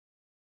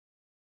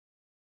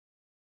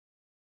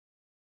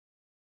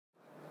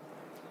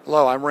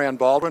Hello, I'm Rand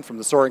Baldwin from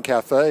the Soaring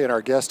Cafe, and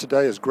our guest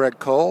today is Greg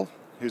Cole,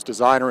 who's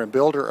designer and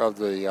builder of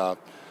the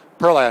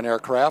Perlan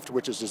aircraft,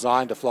 which is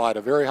designed to fly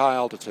at very high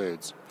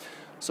altitudes.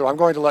 So I'm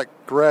going to let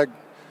Greg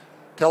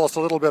tell us a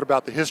little bit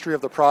about the history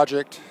of the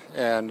project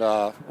and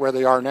where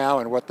they are now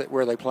and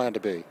where they plan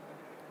to be.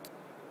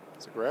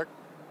 So Greg?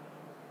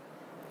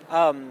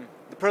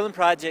 The Perlan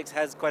project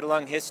has quite a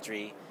long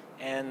history,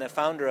 and the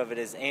founder of it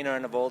is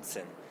Rand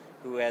Baldwin,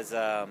 who has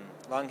a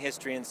long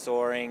history in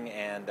soaring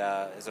and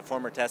is a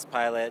former test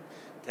pilot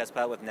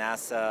with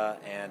NASA,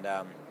 and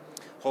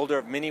holder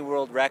of many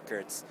world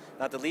records,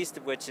 not the least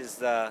of which is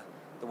the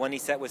one he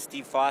set with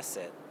Steve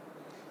Fawcett.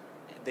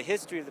 The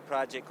history of the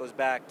project goes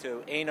back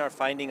to Einar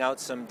finding out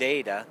some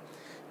data,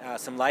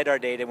 some LiDAR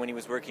data when he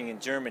was working in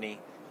Germany,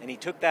 and he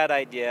took that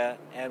idea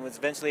and was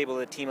eventually able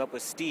to team up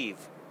with Steve.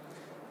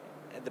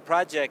 The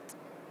project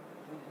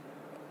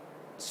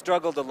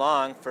struggled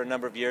along for a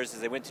number of years as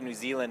they went to New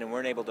Zealand and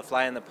weren't able to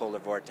fly in the polar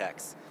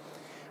vortex.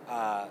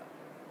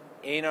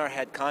 Einar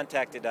had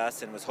contacted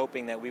us and was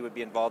hoping that we would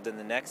be involved in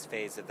the next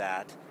phase of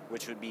that,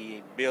 which would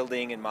be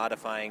building and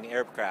modifying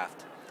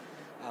aircraft.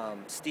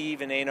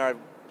 Steve and Einar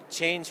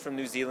changed from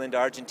New Zealand to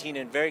Argentina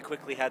and very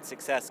quickly had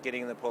success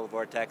getting in the polar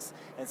vortex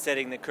and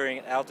setting the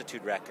current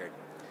altitude record.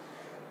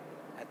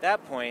 At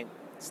that point,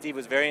 Steve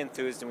was very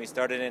enthused, and we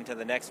started into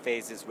the next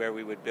phases where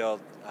we would build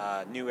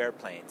new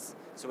airplanes.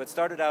 So it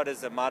started out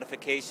as a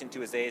modification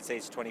to his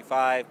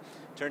ASH-25,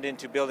 turned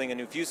into building a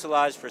new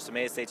fuselage for some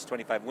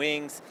ASH-25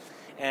 wings,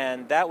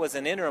 and that was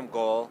an interim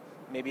goal,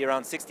 maybe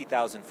around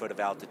 60,000 foot of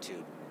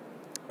altitude,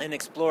 and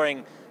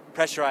exploring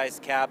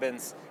pressurized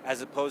cabins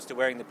as opposed to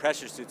wearing the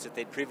pressure suits that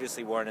they'd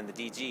previously worn in the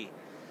DG.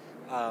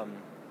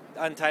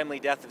 Untimely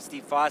death of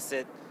Steve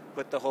Fawcett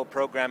put the whole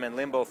program in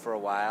limbo for a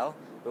while,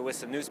 but with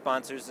some new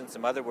sponsors and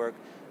some other work,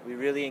 we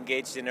really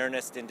engaged in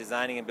earnest in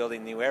designing and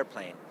building a new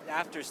airplane.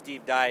 After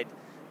Steve died,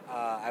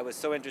 I was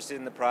so interested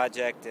in the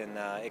project and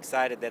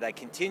excited that I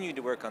continued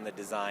to work on the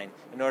design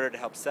in order to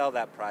help sell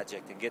that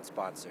project and get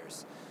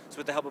sponsors. So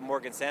with the help of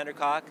Morgan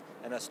Sandercock,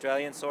 an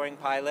Australian soaring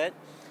pilot,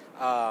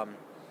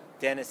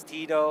 Dennis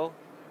Tito,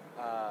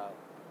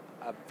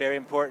 a very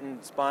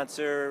important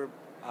sponsor,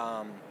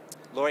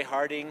 Lori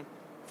Harding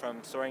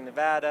from Soaring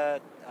Nevada,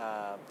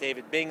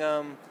 David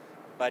Bingham,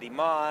 Buddy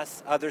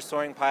Moss, other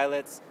soaring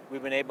pilots,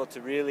 we've been able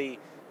to really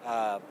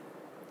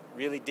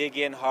dig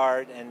in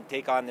hard and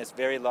take on this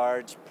very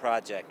large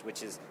project,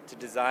 which is to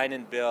design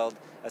and build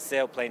a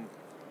sailplane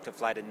to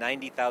fly to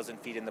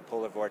 90,000 feet in the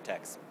polar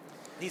vortex.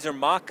 These are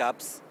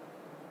mock-ups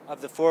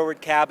of the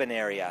forward cabin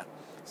area.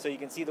 So you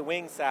can see the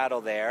wing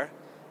saddle there,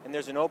 and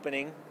there's an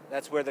opening.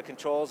 That's where the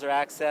controls are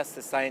accessed,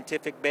 the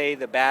scientific bay,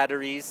 the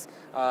batteries.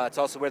 It's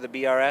also where the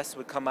BRS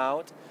would come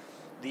out.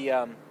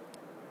 The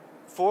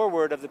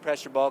forward of the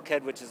pressure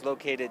bulkhead, which is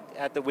located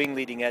at the wing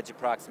leading edge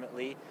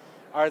approximately,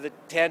 are the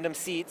tandem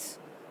seats.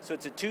 So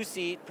it's a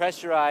two-seat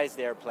pressurized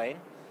airplane.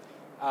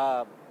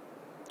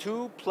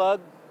 Two plug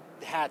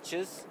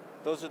hatches.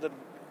 Those are the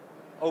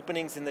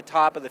openings in the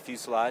top of the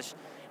fuselage.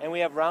 And we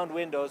have round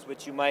windows,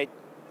 which you might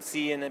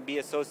see and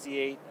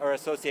associate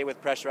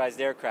with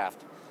pressurized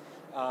aircraft.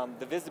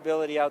 The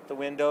visibility out the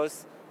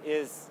windows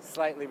is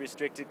slightly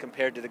restricted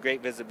compared to the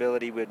great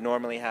visibility we'd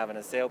normally have in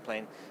a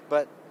sailplane,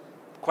 but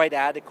quite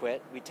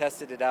adequate. We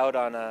tested it out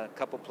on a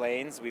couple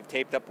planes. We've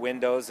taped up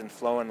windows and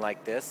flown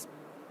like this.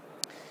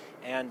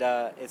 And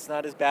it's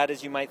not as bad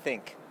as you might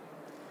think.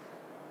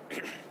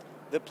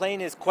 The plane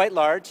is quite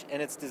large,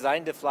 and it's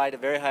designed to fly to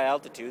very high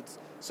altitudes.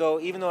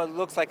 So even though it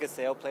looks like a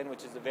sailplane,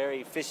 which is a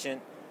very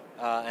efficient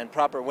and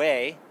proper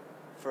way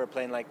for a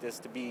plane like this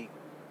to be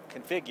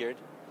configured,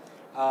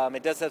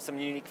 it does have some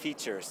unique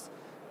features.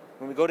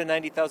 When we go to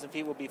 90,000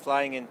 feet, we'll be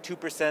flying in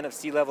 2% of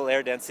sea level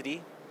air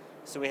density.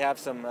 So we have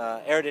some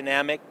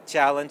aerodynamic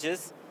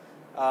challenges.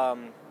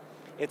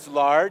 It's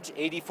large,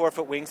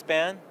 84-foot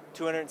wingspan,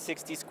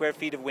 260 square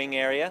feet of wing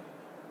area.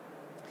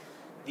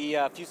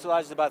 The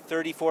fuselage is about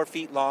 34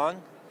 feet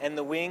long, and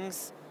the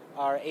wings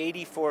are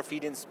 84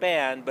 feet in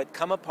span, but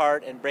come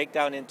apart and break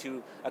down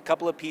into a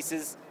couple of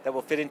pieces that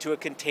will fit into a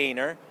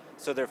container.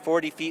 So they're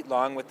 40 feet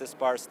long with the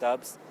spar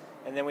stubs.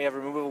 And then we have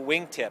removable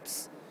wing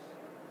tips.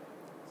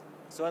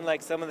 So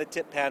unlike some of the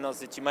tip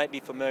panels that you might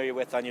be familiar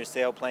with on your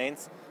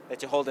sailplanes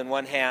that you hold in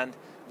one hand,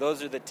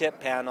 those are the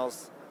tip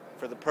panels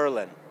for the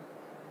Perlan.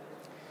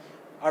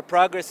 Our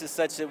progress is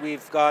such that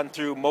we've gone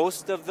through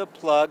most of the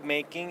plug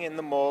making and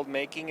the mold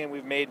making, and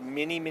we've made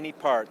many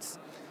parts.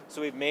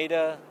 So we've made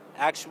an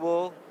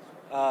actual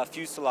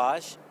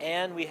fuselage,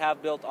 and we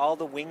have built all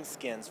the wing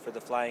skins for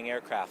the flying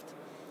aircraft.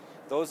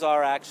 Those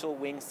are actual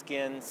wing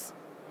skins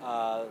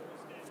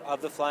of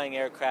the flying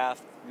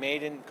aircraft,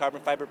 made in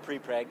carbon fiber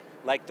prepreg,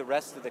 like the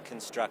rest of the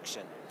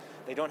construction.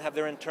 They don't have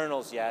their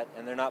internals yet,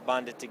 and they're not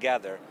bonded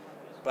together,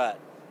 but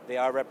they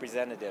are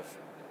representative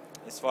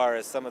as far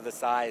as some of the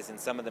size and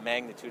some of the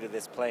magnitude of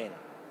this plane.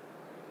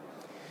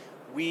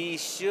 We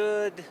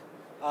should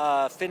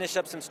finish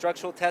up some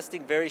structural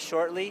testing very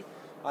shortly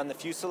on the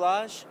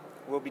fuselage.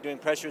 We'll be doing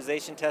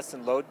pressurization tests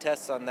and load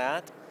tests on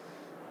that.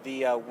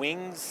 The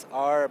wings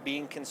are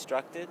being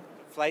constructed.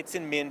 Flight's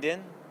in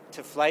Minden.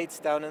 to flights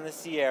down in the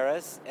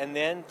Sierras, and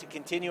then to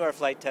continue our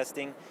flight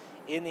testing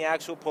in the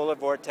actual polar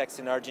vortex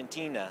in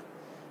Argentina.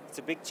 It's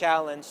a big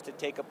challenge to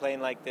take a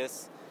plane like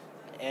this,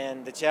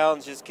 and the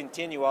challenges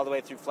continue all the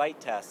way through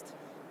flight test.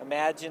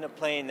 Imagine a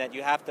plane that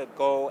you have to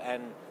go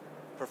and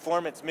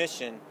perform its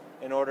mission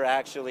in order to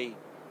actually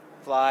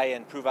fly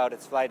and prove out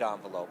its flight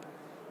envelope.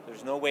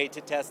 There's no way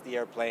to test the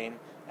airplane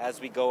as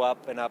we go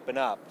up and up and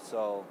up.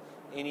 So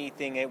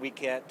anything that we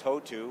can't tow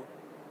to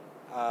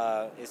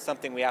is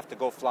something we have to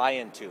go fly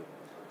into.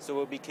 So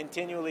we'll be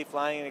continually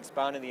flying and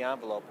expanding the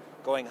envelope,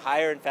 going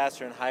higher and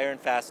faster and higher and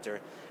faster,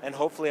 and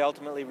hopefully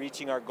ultimately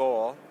reaching our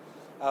goal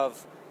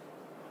of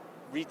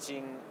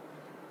reaching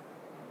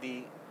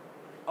the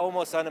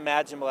almost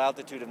unimaginable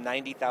altitude of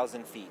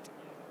 90,000 feet.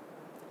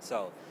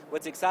 So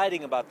what's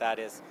exciting about that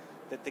is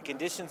that the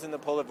conditions in the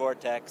polar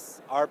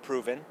vortex are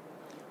proven.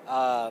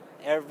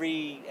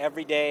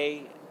 Every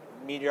day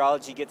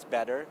meteorology gets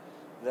better.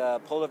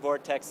 The polar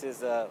vortex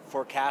is a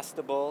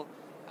forecastable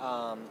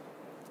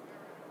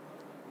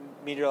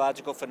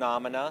meteorological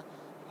phenomena.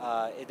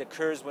 It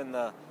occurs when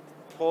the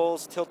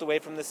poles tilt away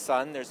from the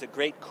sun. There's a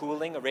great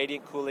cooling, a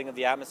radiant cooling of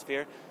the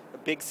atmosphere, a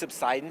big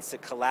subsidence, a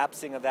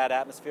collapsing of that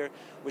atmosphere,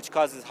 which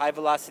causes high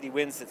velocity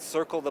winds that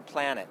circle the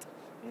planet.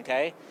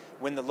 Okay?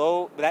 When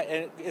the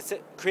it's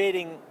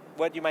creating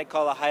what you might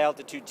call a high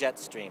altitude jet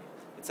stream.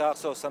 It's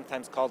also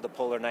sometimes called the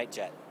polar night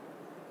jet.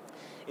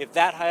 If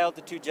that high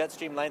altitude jet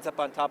stream lines up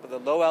on top of the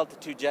low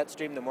altitude jet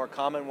stream, the more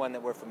common one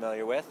that we're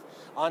familiar with,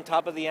 on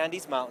top of the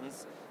Andes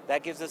Mountains,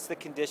 that gives us the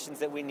conditions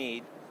that we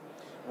need,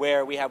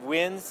 where we have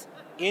winds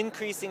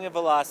increasing in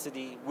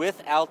velocity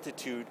with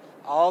altitude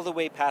all the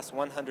way past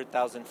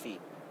 100,000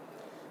 feet.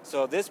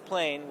 So this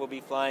plane will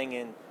be flying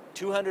in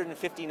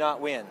 250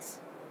 knot winds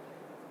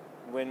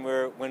when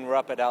we're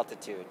up at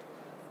altitude.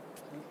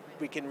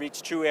 We can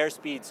reach true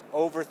airspeeds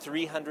over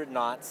 300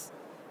 knots,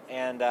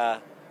 and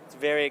it's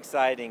very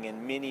exciting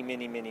in many,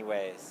 many, many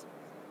ways.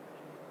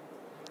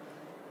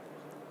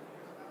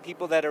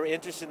 People that are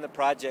interested in the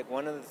project,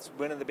 one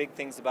of the big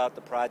things about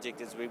the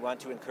project is we want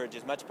to encourage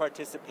as much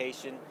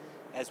participation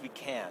as we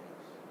can.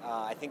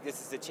 I think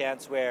this is a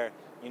chance where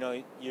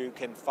you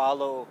can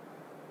follow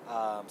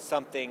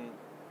something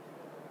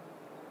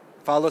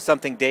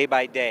day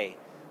by day.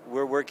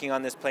 We're working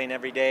on this plane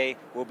every day.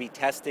 We'll be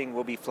testing,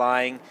 we'll be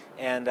flying,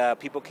 and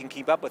people can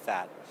keep up with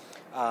that.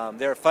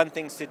 There are fun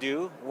things to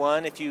do.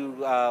 One, if you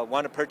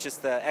want to purchase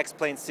the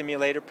X-Plane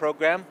Simulator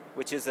program,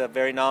 which is a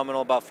very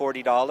nominal, about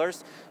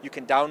 $40, you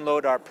can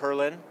download our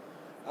Perlan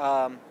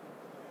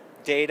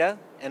data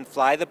and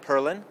fly the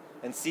Perlan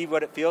and see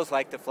what it feels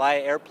like to fly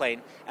an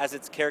airplane as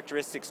its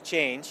characteristics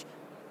change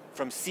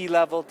from sea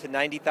level to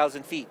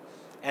 90,000 feet.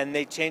 And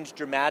they change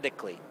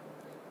dramatically.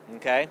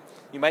 Okay?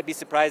 You might be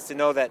surprised to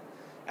know that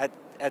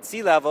at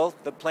sea level,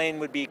 the plane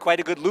would be quite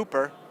a good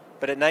looper,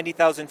 but at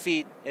 90,000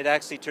 feet, it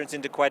actually turns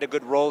into quite a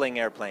good rolling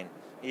airplane,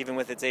 even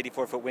with its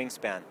 84-foot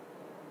wingspan.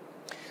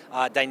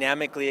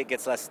 Dynamically, it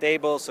gets less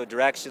stable, so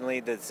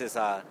directionally, this is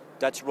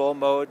Dutch roll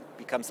mode,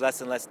 becomes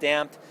less and less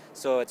damped,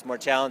 so it's more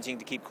challenging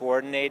to keep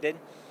coordinated.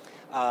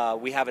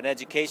 We have an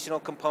educational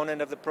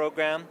component of the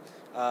program.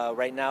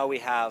 Right now, we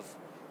have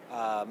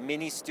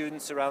many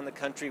students around the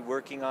country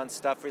working on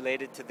stuff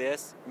related to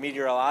this.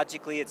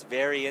 Meteorologically, it's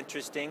very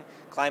interesting.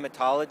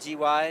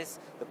 Climatology-wise,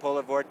 the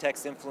polar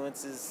vortex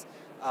influences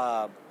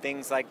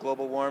things like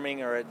global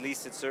warming, or at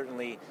least it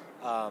certainly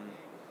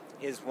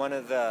is one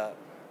of the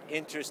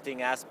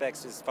interesting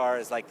aspects as far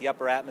as like the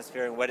upper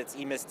atmosphere and what its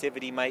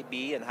emissivity might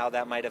be and how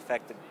that might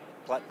affect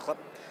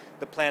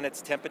the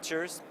planet's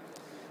temperatures.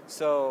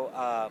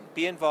 So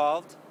be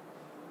involved,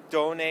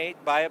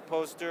 donate, buy a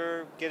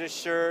poster, get a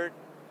shirt,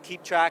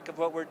 keep track of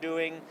what we're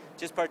doing,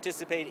 just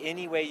participate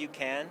any way you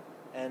can,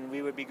 and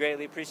we would be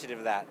greatly appreciative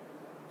of that.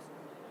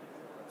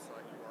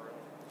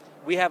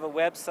 We have a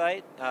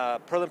website,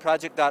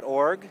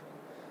 perlanproject.org.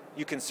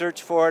 You can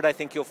search for it. I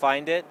think you'll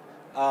find it.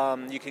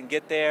 You can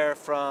get there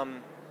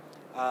from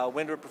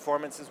Windward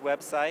Performance's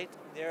website.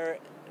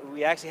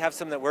 We actually have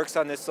some that works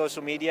on this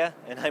social media,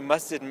 and I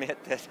must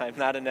admit that I'm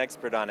not an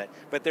expert on it.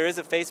 But there is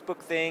a Facebook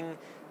thing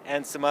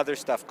and some other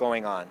stuff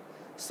going on.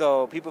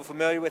 So people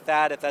familiar with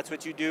that, if that's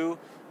what you do,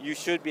 you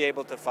should be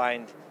able to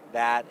find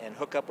that and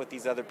hook up with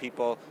these other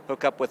people,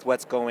 hook up with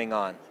what's going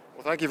on.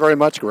 Well, thank you very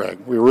much, Greg.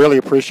 We really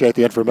appreciate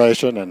the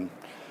information, and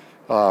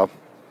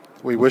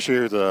we wish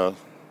you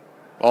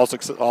all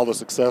the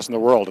success in the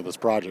world in this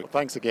project.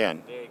 Thanks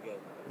again. Very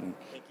good.